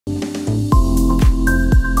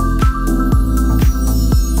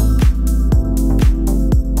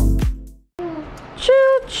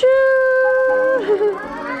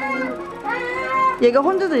얘가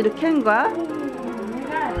혼자서 이렇게 한 거야?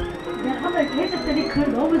 내가 한번 해줬더니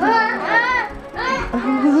그걸 너무 좋아해.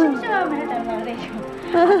 심심하면 해달라 그래요.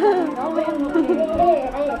 너무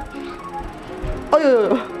행복해.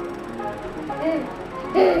 어휴.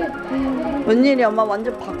 웬일이야, 엄마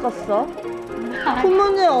완전 바꿨어?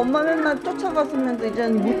 부모님 엄마 맨날 쫓아갔으면서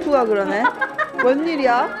이제는 무투가 그러네?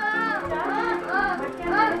 웬일이야?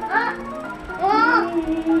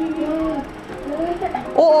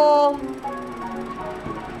 어어.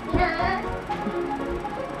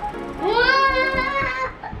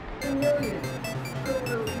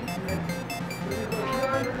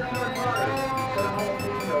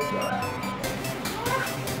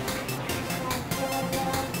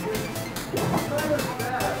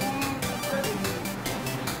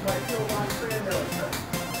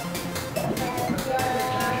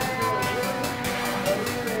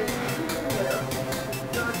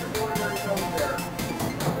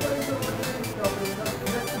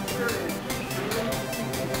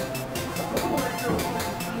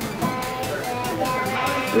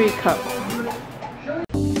 Three cups.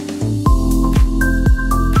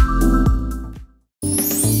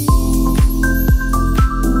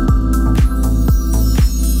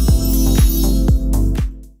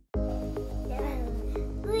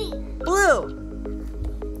 Blue.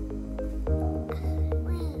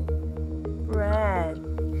 Red.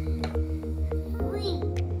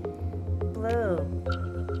 Blue.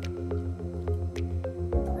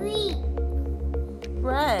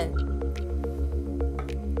 Red.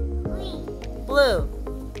 Blue.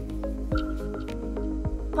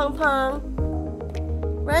 Pong Pong.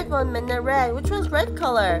 Red one, Minna, red. Which one's red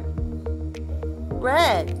color?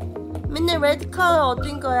 Red. Minna, red color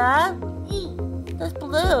어딘 거야? That's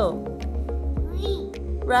blue.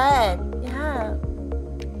 Red. Yeah.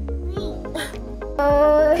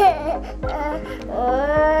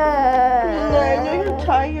 Minna, I know you're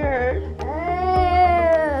tired.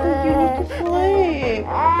 But you need to sleep.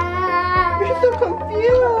 You're so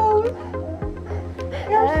confused.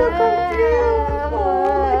 You're so confused. Oh,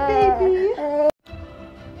 my baby.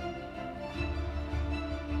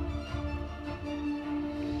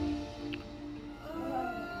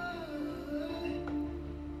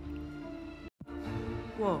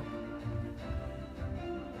 Whoa.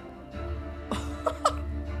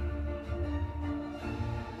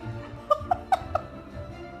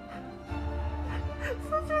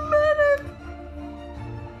 So dramatic.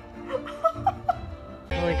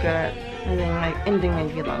 Really good at ending my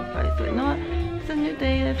vlog by, so you know what? It's a new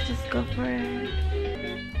day, let's just go for it.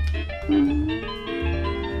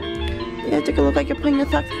 Yeah, it's gonna look like you're playing the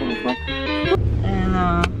saxophone as well. And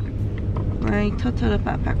my Totoro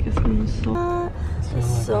backpack is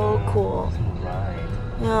so cool.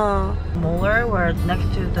 Yeah. Molar, where it's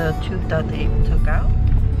next to the tube that they took out.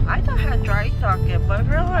 I thought it had dry socket, but I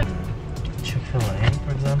realized Chick-fil-A,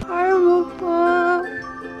 for example. Hi, Lupa.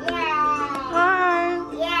 Hi.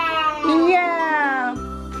 Yeah.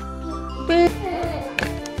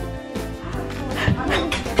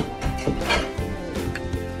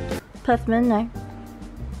 Past midnight.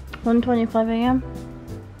 1:25 a.m.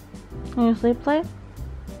 You gonna sleep late?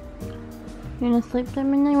 You gonna sleep late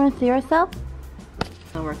midnight? You wanna see yourself?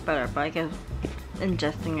 It'll work better, but I guess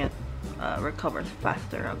ingesting it recovers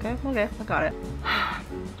faster. Okay, I got it.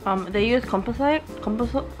 They use composite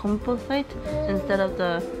instead of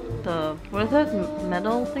the what is it?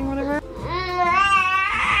 Metal thing, whatever.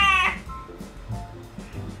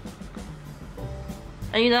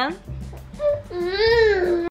 Are you done?